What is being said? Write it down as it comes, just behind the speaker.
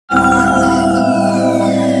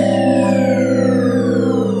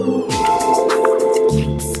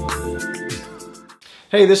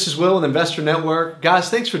Hey, this is Will with Investor Network. Guys,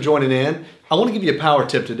 thanks for joining in. I want to give you a power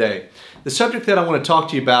tip today. The subject that I want to talk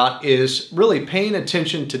to you about is really paying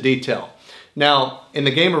attention to detail. Now, in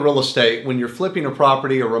the game of real estate, when you're flipping a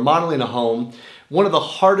property or remodeling a home, one of the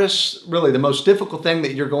hardest, really the most difficult thing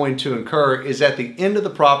that you're going to incur is at the end of the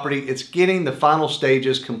property, it's getting the final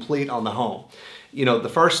stages complete on the home. You know, the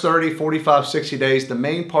first 30, 45, 60 days, the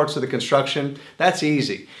main parts of the construction, that's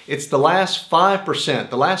easy. It's the last 5%,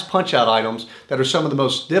 the last punch-out items that are some of the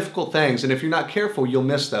most difficult things, and if you're not careful, you'll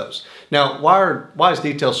miss those. Now, why is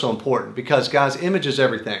detail so important? Because, guys, image is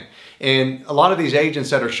everything. And a lot of these agents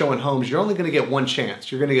that are showing homes, you're only going to get one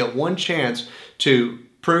chance. You're going to get one chance to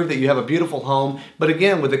prove that you have a beautiful home. But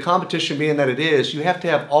again, with the competition being that it is, you have to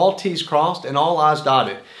have all T's crossed and all I's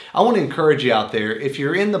dotted. I want to encourage you out there, if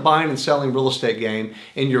you're in the buying and selling real estate game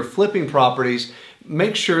and you're flipping properties,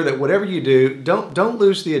 make sure that whatever you do, don't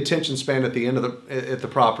lose the attention span at the end of the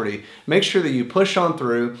property. Make sure that you push on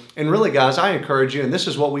through. And really, guys, I encourage you, and this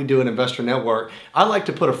is what we do in Investor Network, I like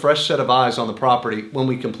to put a fresh set of eyes on the property when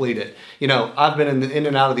we complete it. You know, I've been in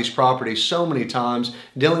and out of these properties so many times,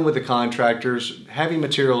 dealing with the contractors, having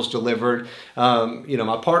materials delivered. You know,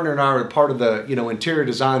 my partner and I are part of the, interior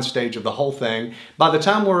design stage of the whole thing. By the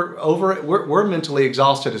time we're over it, we're mentally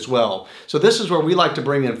exhausted as well. So this is where we like to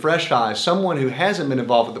bring in fresh eyes, someone who hasn't been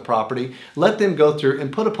involved with the property, let them go through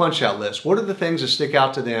and put a punch-out list. What are the things that stick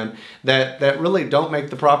out to them that really don't make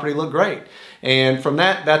the property look great? And from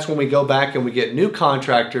that's when we go back and we get new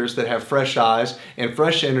contractors that have fresh eyes and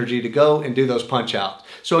fresh energy to go and do those punch-outs.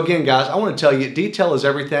 So again, guys, I want to tell you, detail is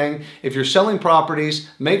everything. If you're selling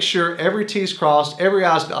properties, make sure every T's crossed, every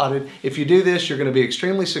I's dotted. If you do this, you're going to be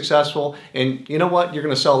extremely successful. And you know what? You're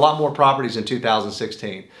going to sell a lot more properties in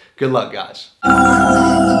 2016. Good luck, guys.